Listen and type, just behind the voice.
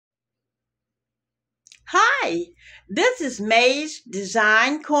Hi, this is May's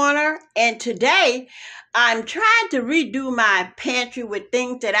Design Corner, and today I'm trying to redo my pantry with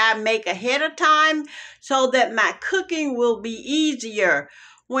things that I make ahead of time so that my cooking will be easier.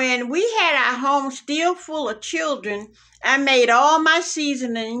 When we had our home still full of children, I made all my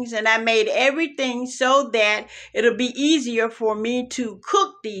seasonings and I made everything so that it'll be easier for me to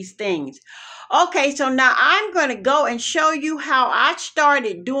cook these things. Okay, so now I'm going to go and show you how I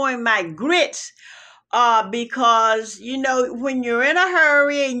started doing my grits because when you're in a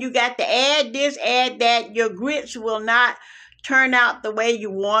hurry and you got to add this, add that, your grits will not turn out the way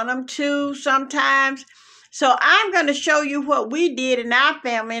you want them to sometimes. So I'm going to show you what we did in our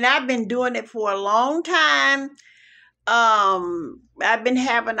family, and I've been doing it for a long time. I've been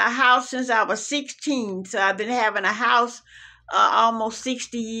having a house since I was 16, so I've been having a house almost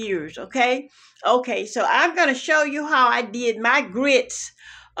 60 years. Okay, so I'm going to show you how I did my grits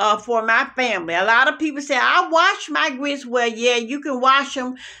for my family. A lot of people say I wash my grits. Well, yeah, you can wash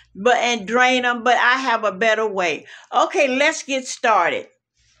them and drain them, but I have a better way. Okay, let's get started.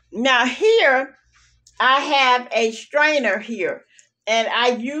 Now here I have a strainer here, and I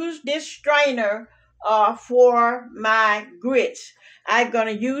use this strainer for my grits. I'm going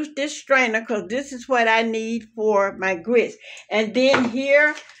to use this strainer because this is what I need for my grits. And then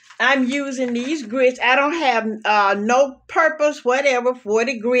here I'm using these grits. I don't have no purpose, whatever, for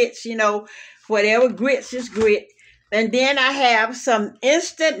the grits, whatever grits is grit. And then I have some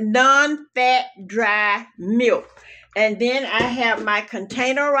instant non-fat dry milk. And then I have my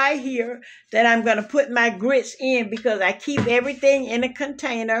container right here that I'm going to put my grits in because I keep everything in a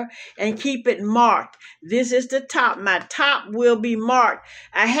container and keep it marked. This is the top. My top will be marked.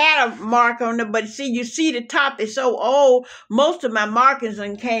 I had a mark on it, but you see the top is so old, most of my markings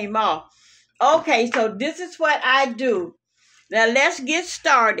came off. Okay, so this is what I do. Now let's get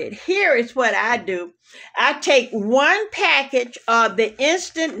started. Here is what I do. I take one package of the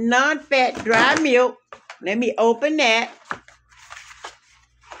instant non-fat dry milk. Let me open that.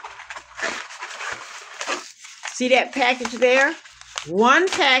 See that package there? One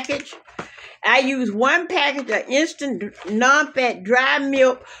package. I use one package of instant non-fat dry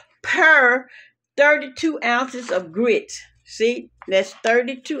milk per 32 ounces of grits. See, that's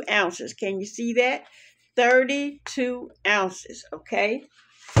 32 ounces. Can you see that? 32 ounces, okay?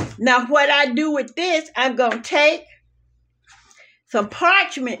 Now, what I do with this, I'm going to take some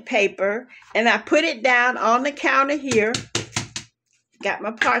parchment paper, and I put it down on the counter here. Got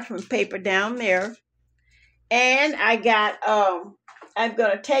my parchment paper down there. And I got, I'm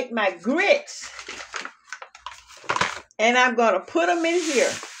going to take my grits, and I'm going to put them in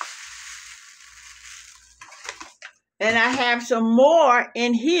here. And I have some more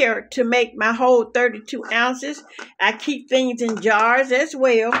in here to make my whole 32 ounces. I keep things in jars as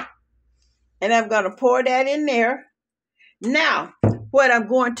well. And I'm going to pour that in there. Now, what I'm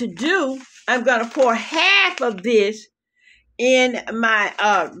going to do, I'm going to pour half of this in my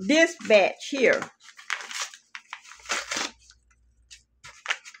this batch here.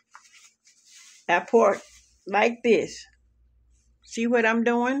 I pour it like this. See what I'm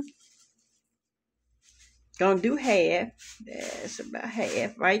doing? Gonna do half. That's about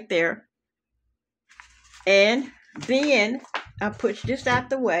half right there. And then I push this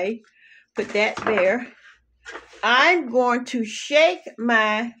out the way. Put that there. I'm going to shake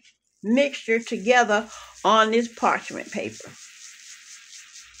my mixture together on this parchment paper.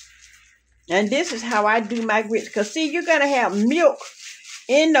 And this is how I do my grits. Because see, you're going to have milk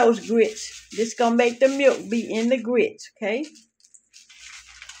in those grits. This is going to make the milk be in the grits, okay?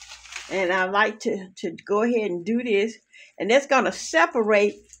 And I like to go ahead and do this. And that's going to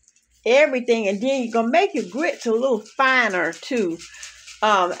separate everything. And then you're going to make your grits a little finer too.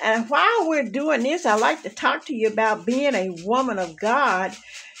 And while we're doing this, I like to talk to you about being a woman of God.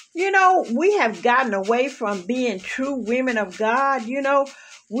 We have gotten away from being true women of God.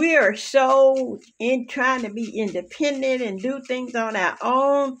 We are so in trying to be independent and do things on our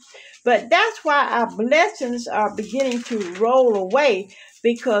own. But that's why our blessings are beginning to roll away,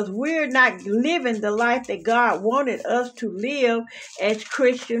 because we're not living the life that God wanted us to live as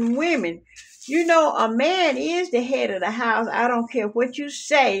Christian women. A man is the head of the house. I don't care what you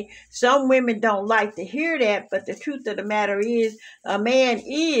say. Some women don't like to hear that, but the truth of the matter is a man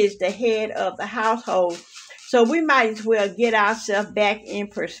is the head of the household. So we might as well get ourselves back in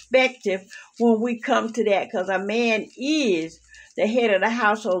perspective when we come to that, because a man is the head of the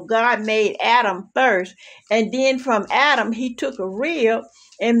household. God made Adam first, and then from Adam, he took a rib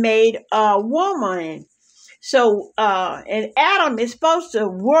and made a woman. So, and Adam is supposed to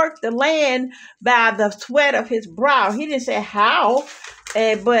work the land by the sweat of his brow. He didn't say how,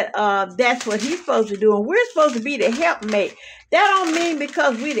 But that's what he's supposed to do, and we're supposed to be the helpmate. That don't mean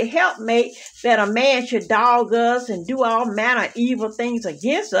because we the helpmate that a man should dog us and do all manner of evil things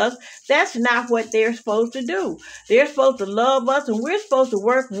against us. That's not what they're supposed to do. They're supposed to love us, and we're supposed to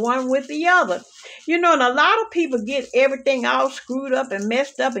work one with the other. You know, and a lot of people get everything all screwed up and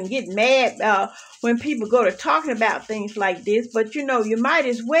messed up and get mad when people go to talking about things like this. But, you know, you might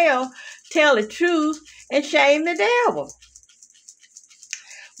as well tell the truth and shame the devil.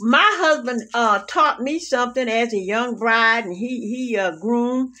 My husband taught me something as a young bride, and he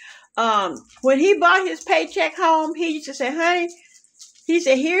groomed. When he brought his paycheck home, he used to say, honey, he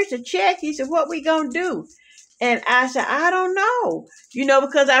said, here's the check. He said, what we going to do? And I said, I don't know, you know,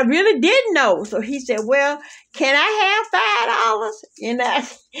 because I really didn't know. So he said, well, can I have $5? You know,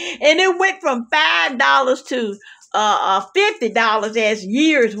 and it went from $5 to $50 as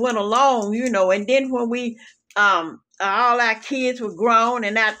years went along, you know. And then when we, all our kids were grown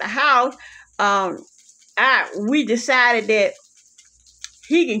and at the house, we decided that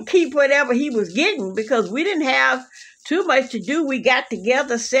he can keep whatever he was getting because we didn't have too much to do. We got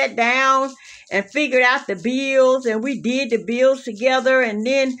together, sat down, and figured out the bills, and we did the bills together, and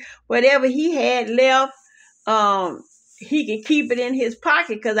then whatever he had left, he could keep it in his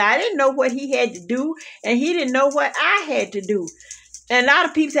pocket because I didn't know what he had to do, and he didn't know what I had to do. And a lot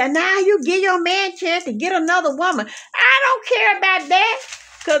of people say, nah, you give your man a chance to get another woman. I don't care about that.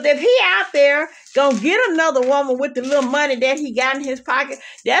 Because if he out there going to get another woman with the little money that he got in his pocket,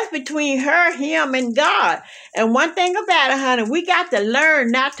 that's between her, him, and God. And one thing about it, honey, we got to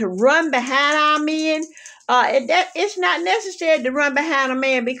learn not to run behind our men. It's not necessary to run behind a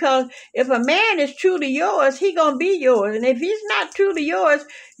man, because if a man is truly yours, he going to be yours. And if he's not truly yours,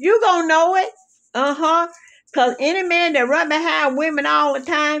 you going to know it. Because any man that run behind women all the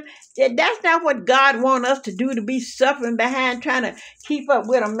time, that's not what God wants us to do, to be suffering behind trying to keep up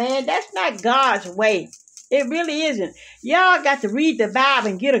with a man. That's not God's way. It really isn't. Y'all got to read the Bible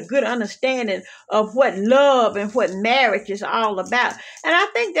and get a good understanding of what love and what marriage is all about. And I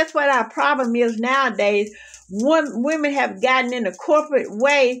think that's what our problem is nowadays. Women have gotten in the corporate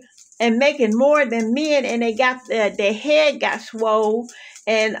way and making more than men, and they got their head got swole,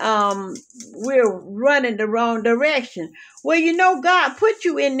 and we're running the wrong direction. Well, you know, God put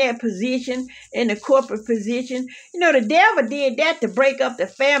you in that position, in the corporate position. You know, the devil did that to break up the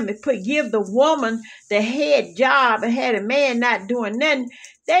family, give the woman the head job and had a man not doing nothing.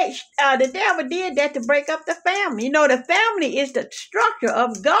 The devil did that to break up the family. You know, the family is the structure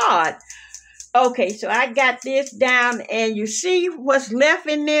of God. Okay, so I got this down, and you see what's left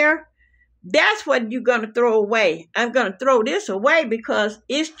in there? That's what you're going to throw away. I'm going to throw this away because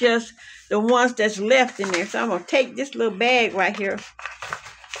it's just the ones that's left in there. So I'm going to take this little bag right here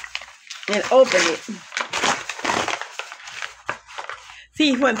and open it.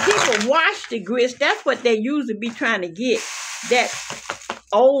 See, when people wash the grits, that's what they usually be trying to get, that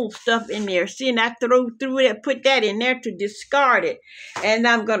old stuff in there. See, and I put that in there to discard it. And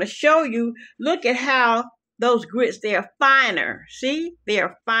I'm going to show you, look at how those grits, they're finer. See,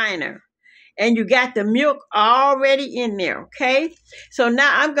 they're finer. And you got the milk already in there, okay? So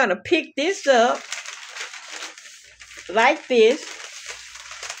now I'm going to pick this up like this.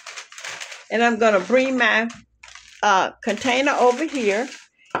 And I'm going to bring my container over here.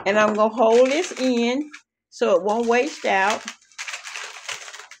 And I'm going to hold this in so it won't waste out.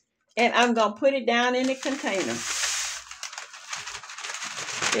 And I'm going to put it down in the container.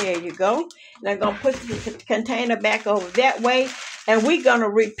 There you go. And I'm going to put the container back over that way. And we're going to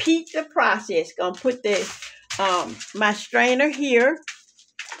repeat the process. Going to put the my strainer here.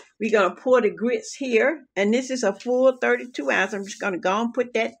 We're going to pour the grits here. And this is a full 32 ounce. I'm just going to go and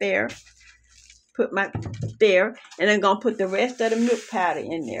put that there. Put my there. And I'm going to put the rest of the milk powder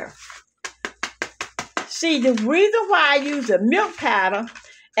in there. See, the reason why I use the milk powder,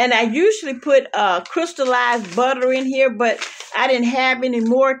 and I usually put crystallized butter in here, but I didn't have any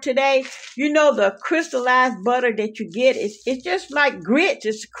more today. You know, the crystallized butter that you get, it's just like grits.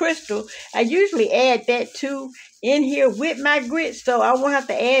 It's crystal. I usually add that too in here with my grits, so I won't have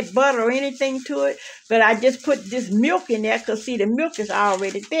to add butter or anything to it. But I just put this milk in there because, see, the milk is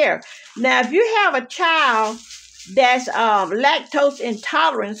already there. Now, if you have a child that's lactose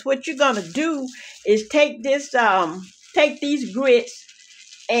intolerant, what you're going to do is take this, take these grits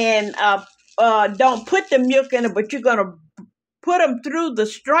and don't put the milk in it, but you're going to put them through the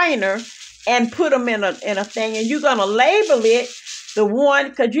strainer and put them in a thing, and you're going to label it the one,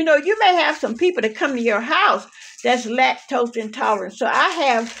 because you know you may have some people that come to your house that's lactose intolerant. So I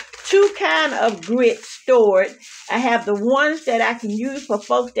have two kind of grits stored. I have the ones that I can use for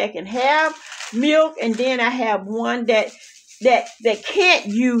folks that can have milk, and then I have one that that can't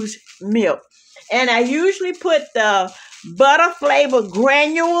use milk. And I usually put the butter flavor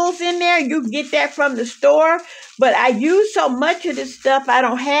granules in there. You can get that from the store. But I use so much of this stuff, I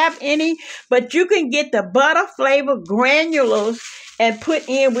don't have any. But you can get the butter flavor granules and put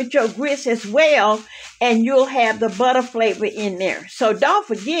in with your grits as well. And you'll have the butter flavor in there. So don't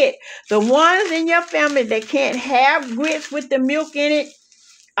forget, the ones in your family that can't have grits with the milk in it,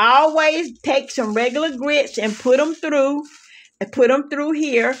 always take some regular grits and put them through. And put them through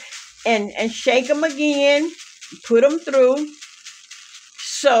here. And shake them again, put them through,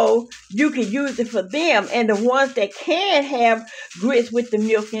 so you can use it for them. And the ones that can have grits with the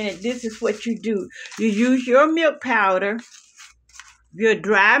milk in it, this is what you do. You use your milk powder, your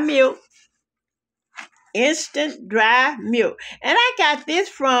dry milk, instant dry milk. And I got this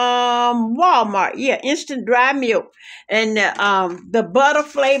from Walmart. Yeah, instant dry milk. And the butter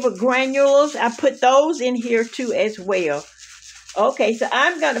flavor granules, I put those in here too as well. Okay, so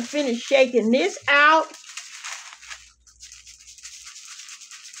I'm going to finish shaking this out.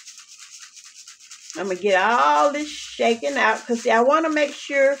 I'm going to get all this shaken out because I want to make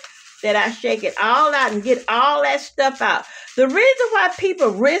sure that I shake it all out and get all that stuff out. The reason why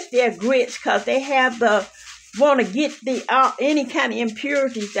people rinse their grits because they want to get any kind of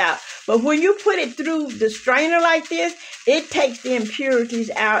impurities out. But when you put it through the strainer like this, it takes the impurities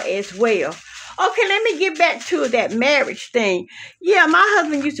out as well. Okay, let me get back to that marriage thing. Yeah, my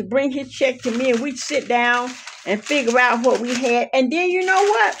husband used to bring his check to me and we'd sit down and figure out what we had. And then you know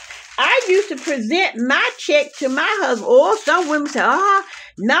what? I used to present my check to my husband. Or some women say,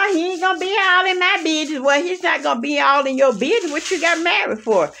 no, he ain't going to be all in my business. Well, he's not going to be all in your business. What you got married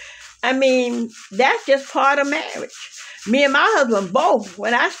for? I mean, that's just part of marriage. Me and my husband both,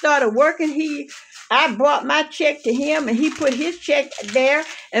 when I started working, I brought my check to him and he put his check there.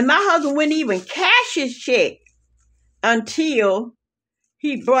 And my husband wouldn't even cash his check until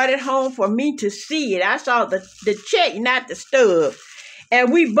he brought it home for me to see it. I saw the check, not the stub.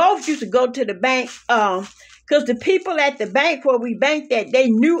 And we both used to go to the bank because the people at the bank where we banked at, they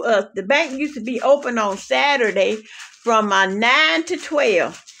knew us. The bank used to be open on Saturday from 9 to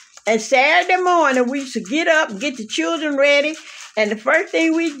 12. And Saturday morning, we used to get up and get the children ready. And the first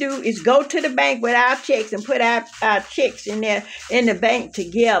thing we do is go to the bank with our checks and put our checks in there in the bank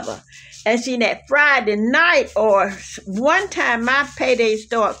together. And see, that Friday night or one time my payday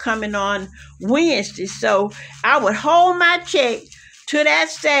started coming on Wednesday. So I would hold my check to that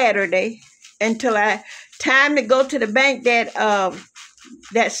Saturday until time to go to the bank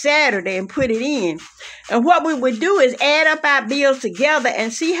that Saturday and put it in. And what we would do is add up our bills together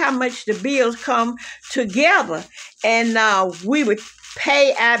and see how much the bills come together. And we would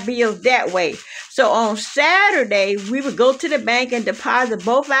pay our bills that way. So on Saturday, we would go to the bank and deposit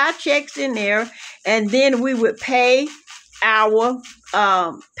both our checks in there. And then we would pay our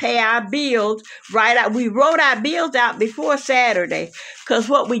bills right out. We wrote our bills out before Saturday. Because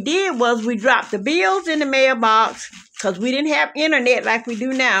what we did was we dropped the bills in the mailbox. Because we didn't have internet like we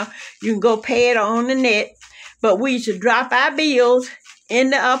do now. You can go pay it on the net. But we used to drop our bills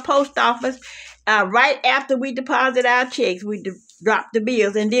in the post office. Right after we deposit our checks, we drop the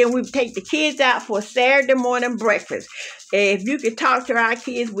bills. And then we take the kids out for Saturday morning breakfast. If you could talk to our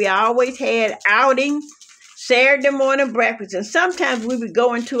kids, we always had outing Saturday morning breakfast. And sometimes we would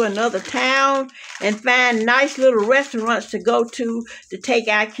go into another town and find nice little restaurants to go to take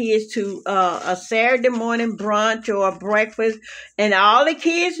our kids to a Saturday morning brunch or a breakfast. And all the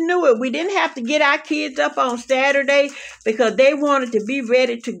kids knew it. We didn't have to get our kids up on Saturday because they wanted to be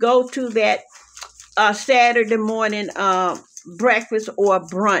ready to go to that Saturday morning breakfast or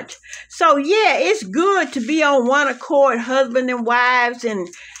brunch. So yeah, it's good to be on one accord, husband and wives, and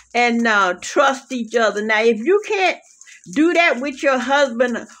trust each other. Now, if you can't do that with your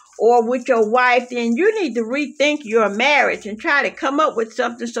husband or with your wife, then you need to rethink your marriage and try to come up with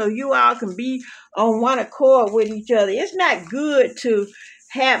something so you all can be on one accord with each other. It's not good to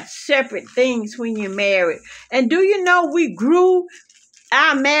have separate things when you're married. And do you know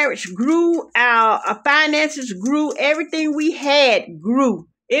our marriage grew, our finances grew, everything we had grew.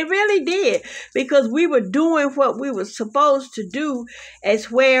 It really did, because we were doing what we were supposed to do as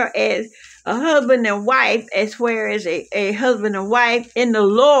well as a husband and wife, as well as a husband and wife in the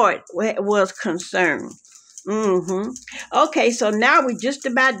Lord was concerned. Okay, so now we're just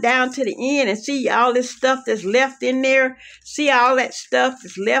about down to the end, and see all this stuff that's left in there. See all that stuff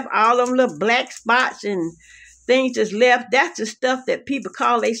that's left, all them little black spots and things that's left. That's the stuff that people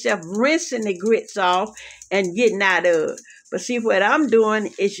call themselves rinsing the grits off and getting out of. But see, what I'm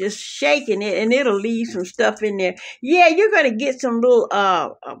doing is just shaking it, and it'll leave some stuff in there. Yeah, you're going to get some little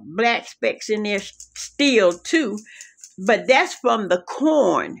black specks in there still, too. but that's from the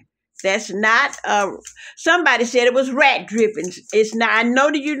corn. That's not somebody said it was rat drippings. It's not. I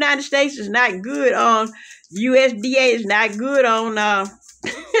know the United States is not good on USDA is not good on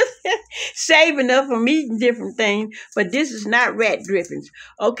saving up from eating different things, but this is not rat drippings.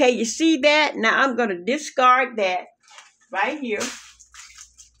 Okay, you see that? Now I'm gonna discard that right here.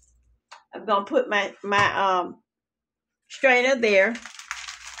 I'm gonna put my strainer there.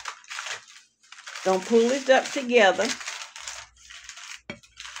 Gonna pull this up together.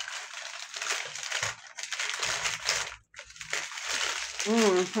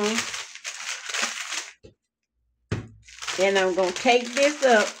 Then I'm going to take this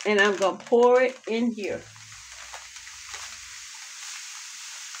up and I'm going to pour it in here.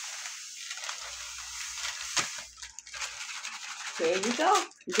 There you go.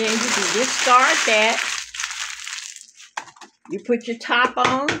 Then you can discard that. You put your top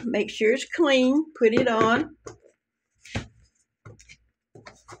on. Make sure it's clean. Put it on.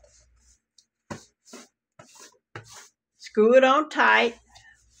 Screw it on tight.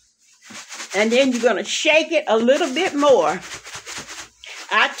 And then you're going to shake it a little bit more.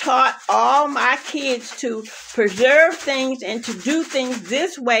 I taught all my kids to preserve things and to do things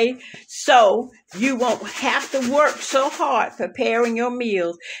this way so you won't have to work so hard preparing your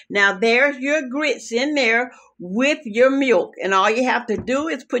meals. Now, there's your grits in there with your milk. And all you have to do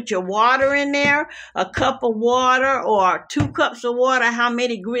is put your water in there, a cup of water or 2 cups of water, how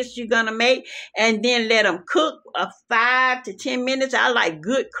many grits you're going to make, and then let them cook 5 to 10 minutes. I like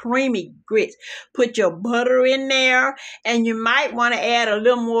good creamy grits. Put your butter in there, and you might want to add a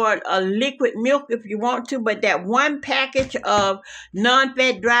little more liquid milk if you want to, but that one package of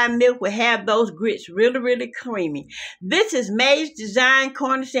non-fat dry milk will have those grits really, really creamy. This is May's Design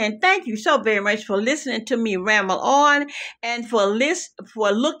Corner saying thank you so very much for listening to me ramble on and for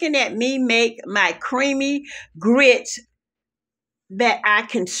looking at me make my creamy grits that I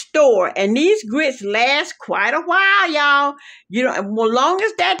can store. And these grits last quite a while, y'all. You know, as long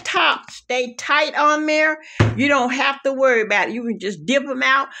as that top stay tight on there, you don't have to worry about it. You can just dip them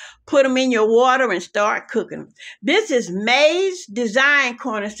out, put them in your water, and start cooking them. This is May's Design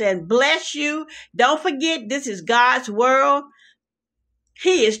Corner saying bless you. Don't forget, this is God's world.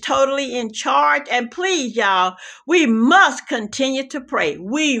 He is totally in charge. And please, y'all, we must continue to pray.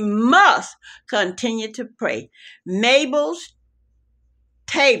 We must continue to pray. Mabel's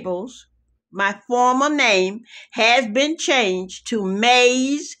Tables, my former name, has been changed to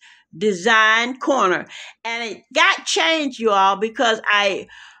May's Design Corner. And it got changed, you all, because I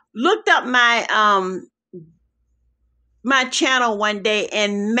looked up my channel one day,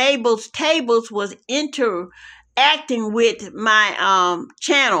 and Mabel's Tables was interacting with my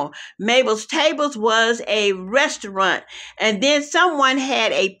channel. Mabel's Tables was a restaurant, and then someone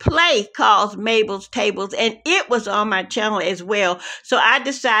had a play called Mabel's Tables, and it was on my channel as well. So I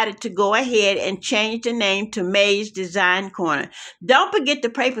decided to go ahead and change the name to May's Design Corner. Don't forget to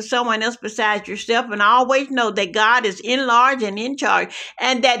pray for someone else besides yourself, and always know that God is in large and in charge,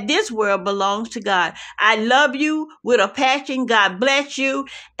 and that this world belongs to God. I love you with a passion. God bless you,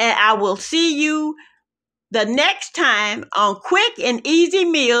 and I will see you the next time on Quick and Easy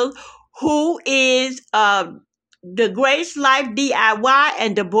Meals, who is the Grace Life DIY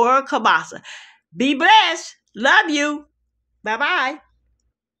and Deborah Kabasa. Be blessed. Love you. Bye-bye.